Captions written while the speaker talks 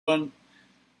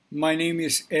My name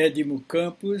is Edmo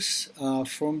Campos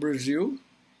from Brazil,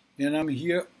 and I'm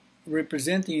here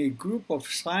representing a group of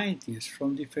scientists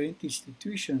from different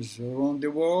institutions around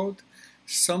the world,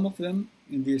 some of them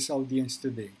in this audience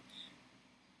today.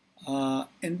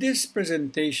 In this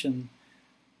presentation,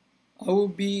 I will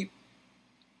be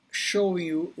showing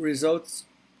you results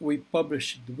we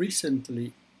published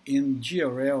recently in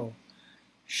GRL,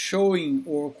 showing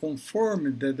or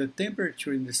confirming that the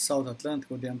temperature in the South Atlantic,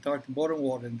 or the Antarctic Bottom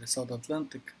Water in the South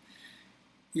Atlantic,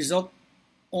 is not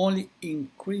only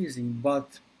increasing,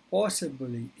 but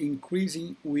possibly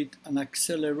increasing with an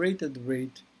accelerated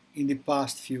rate in the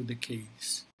past few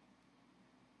decades.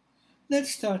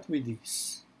 Let's start with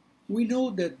this. We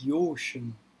know that the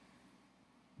ocean,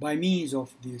 by means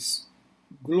of this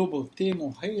global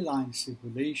thermohaline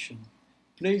circulation,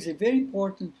 plays a very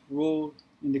important role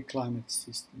in the climate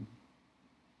system.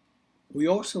 We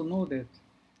also know that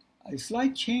a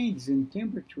slight change in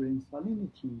temperature and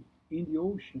salinity in the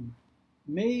ocean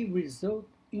may result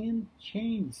in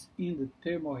change in the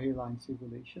thermohaline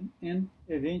circulation and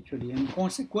eventually and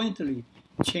consequently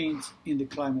change in the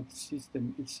climate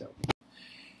system itself.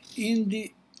 In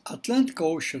the Atlantic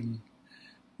Ocean,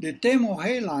 the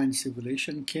thermohaline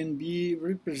circulation can be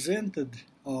represented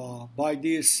by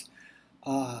this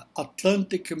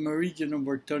Atlantic Meridian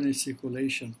Overturning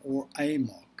Circulation, or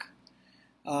AMOC.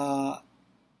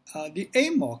 The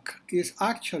AMOC is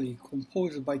actually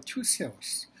composed by two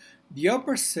cells. The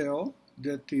upper cell,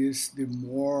 that is the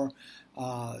more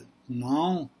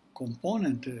known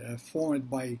component, formed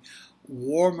by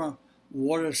warmer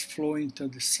waters flowing to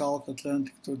the South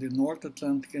Atlantic, to the North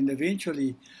Atlantic, and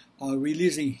eventually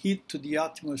releasing heat to the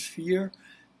atmosphere,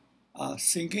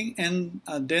 sinking and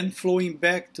then flowing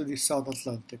back to the South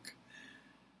Atlantic.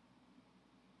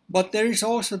 But there is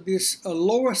also this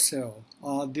lower cell.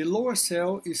 The lower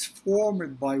cell is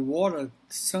formed by water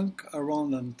sunk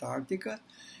around Antarctica,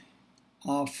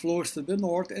 flows to the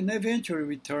north, and eventually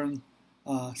return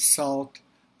south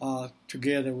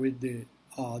together with the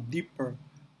deeper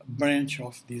branch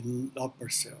of the upper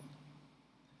cell.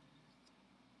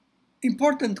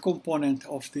 Important component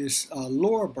of this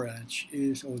lower branch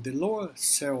is, or the lower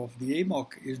cell of the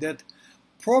AMOC, is that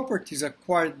properties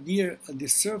acquired near the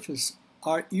surface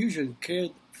are usually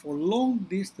carried for long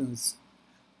distance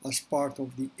as part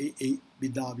of the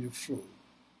AABW flow.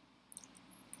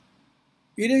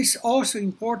 It is also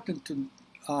important to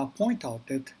point out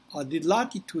that the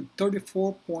latitude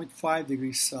 34.5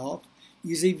 degrees south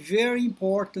is a very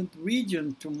important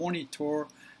region to monitor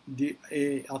the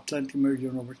Atlantic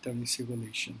Meridian Overturning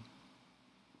Circulation.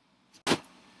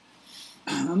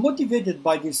 Motivated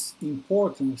by this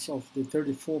importance of the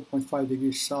 34.5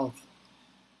 degrees south,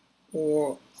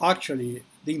 or actually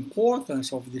the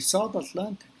importance of the South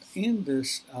Atlantic in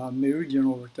this meridian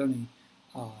overturning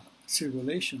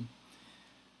circulation,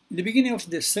 in the beginning of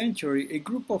the century, a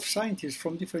group of scientists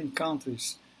from different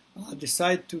countries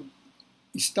decided to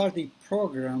start a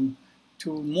program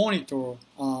to monitor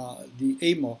the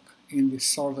AMOC in the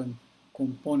southern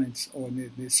components, or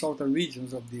the southern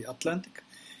regions of the Atlantic.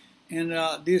 And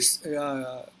this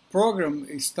program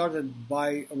is started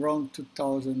by around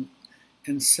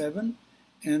 2007,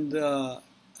 and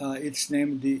it's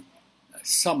named the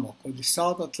SAMOC, or the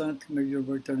South Atlantic Meridian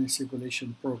Overturning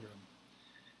Circulation Program.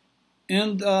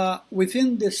 And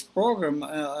within this program,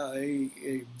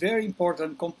 a very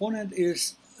important component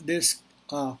is this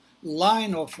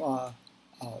line of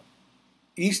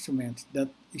instruments that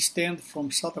extend from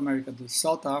South America to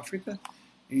South Africa.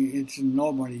 It's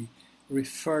normally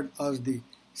referred as the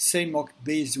SAMOC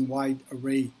Basin Wide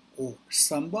Array, or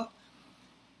SAMBA,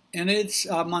 and it's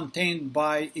maintained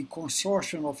by a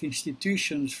consortium of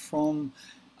institutions from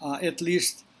at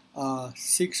least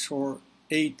 6 or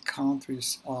 8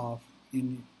 countries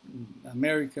in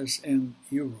Americas and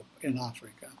Europe and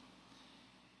Africa.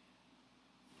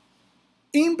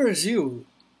 In Brazil,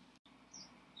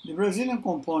 the Brazilian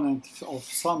component of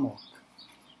SAMOC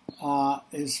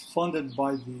is funded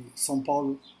by the São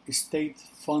Paulo State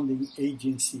Funding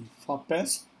Agency,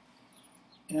 FAPESP,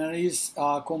 and is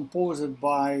composed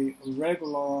by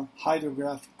regular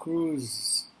hydrographic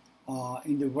cruises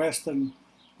in the western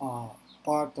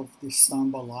part of the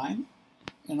SAMBA line,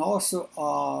 and also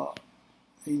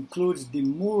includes the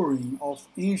mooring of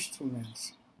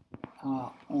instruments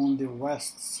on the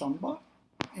West Samba,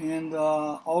 and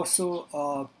also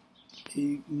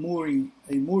a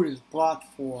moored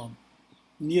platform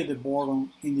near the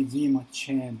bottom in the Vema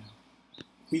Channel,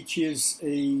 which is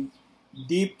a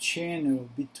deep channel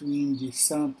between the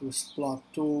Santos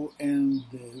Plateau and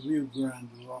the Rio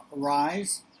Grande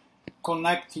Rise,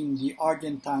 connecting the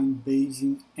Argentine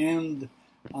Basin and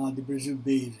the Brazil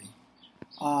basin.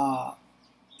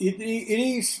 It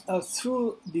is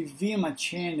through the Vema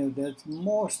Channel that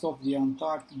most of the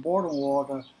Antarctic bottom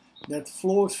water that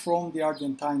flows from the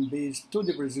Argentine basin to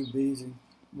the Brazil basin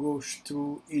goes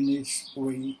through in its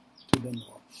way to the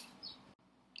north.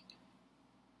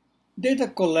 Data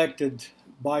collected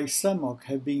by SAMOC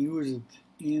have been used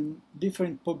in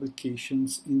different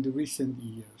publications in the recent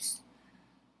years.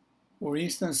 For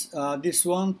instance, this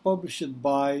one published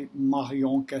by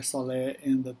Marion Caspel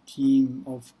and a team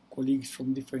of colleagues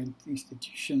from different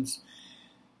institutions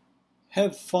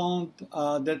have found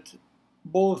that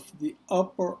both the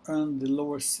upper and the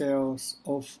lower cells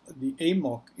of the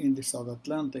AMOC in the South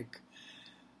Atlantic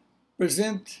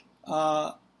present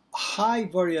high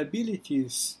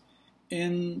variabilities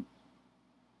in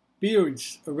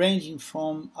periods ranging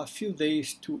from a few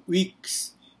days to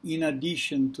weeks, in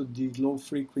addition to the low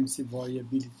frequency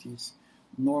variabilities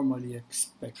normally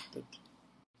expected.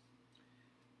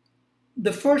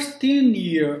 The first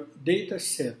 10-year data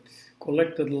set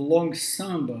collected along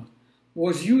Samba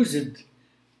was used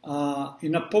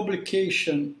in a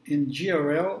publication in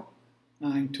GRL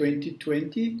in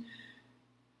 2020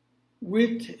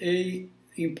 with an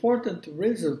important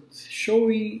result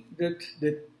showing that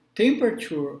the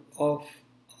temperature of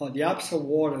the abyssal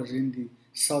waters in the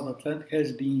South Atlantic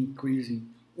has been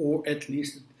increasing, or at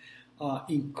least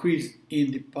increased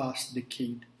in the past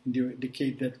decade, in the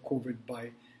decade that covered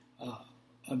by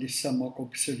the SAMOC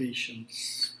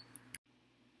observations.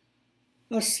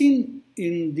 As seen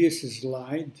in this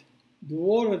slide, the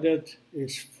water that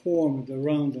is formed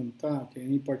around Antarctica,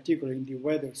 and in particular in the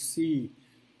Weather Sea,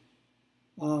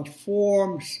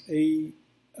 forms a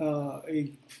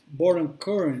bottom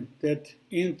current that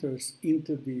enters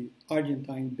into the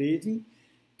Argentine basin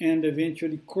and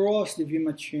eventually crosses the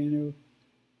Vema Channel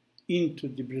into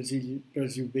the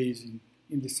Brazil basin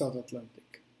in the South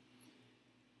Atlantic.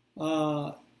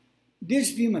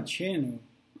 This Vema Channel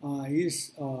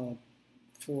is,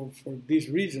 for this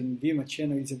reason, Vema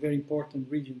Channel is a very important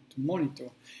region to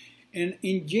monitor. And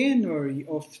in January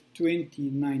of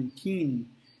 2019,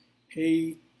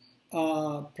 a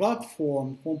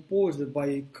platform composed by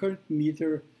a current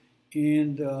meter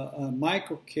and a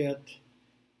microcat,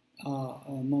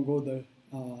 among other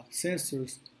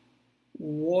sensors,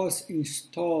 was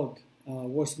installed,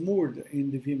 was moored in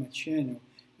the Vema Channel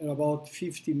at about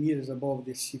 50 meters above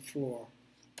the seafloor.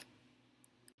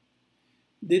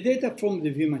 The data from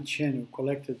the Vema Channel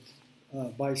collected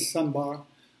by SAMBAR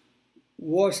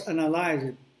was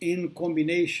analyzed in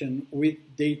combination with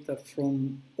data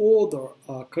from other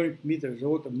current meters,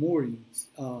 other moorings,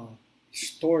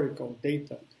 historical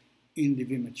data in the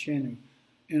Vema Channel,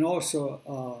 and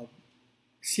also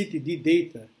CTD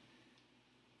data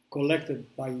collected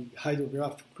by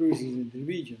hydrographic cruises in the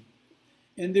region.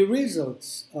 And the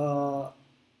results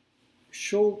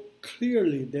show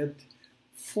clearly that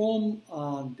from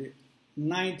the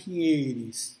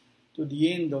 1980s to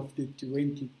the end of the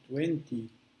 2020,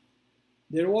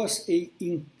 there was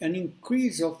an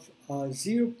increase of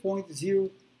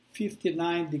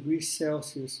 0.059 degrees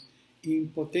Celsius in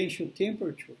potential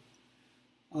temperature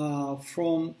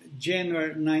from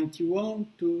January 91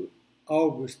 to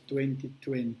August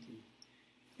 2020.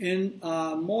 And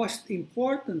most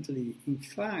importantly, in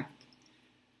fact,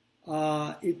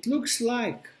 it looks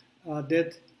like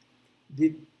that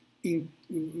the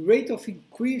rate of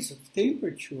increase of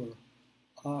temperature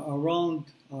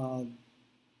around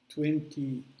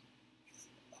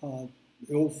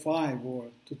 2005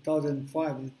 or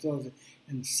 2005,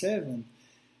 2007,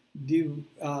 the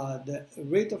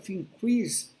rate of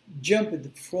increase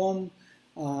jumped from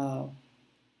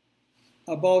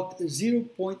about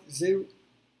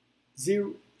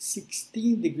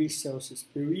 0.0016 degrees Celsius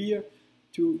per year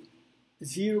to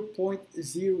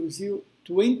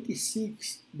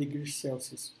 0.0026 degrees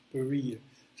Celsius per year.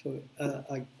 So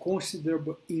a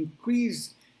considerable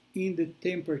increase in the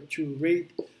temperature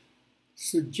rate,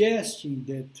 suggesting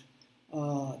that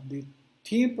the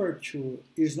temperature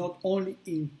is not only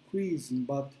increasing,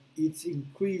 but it's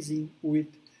increasing with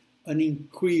an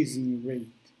increasing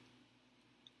rate.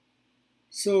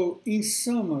 So, in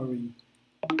summary,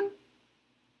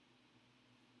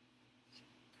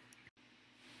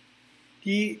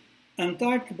 the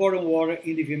Antarctic bottom water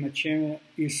in the Vema Channel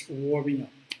is warming up.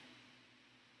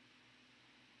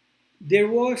 There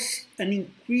was an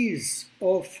increase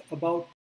of about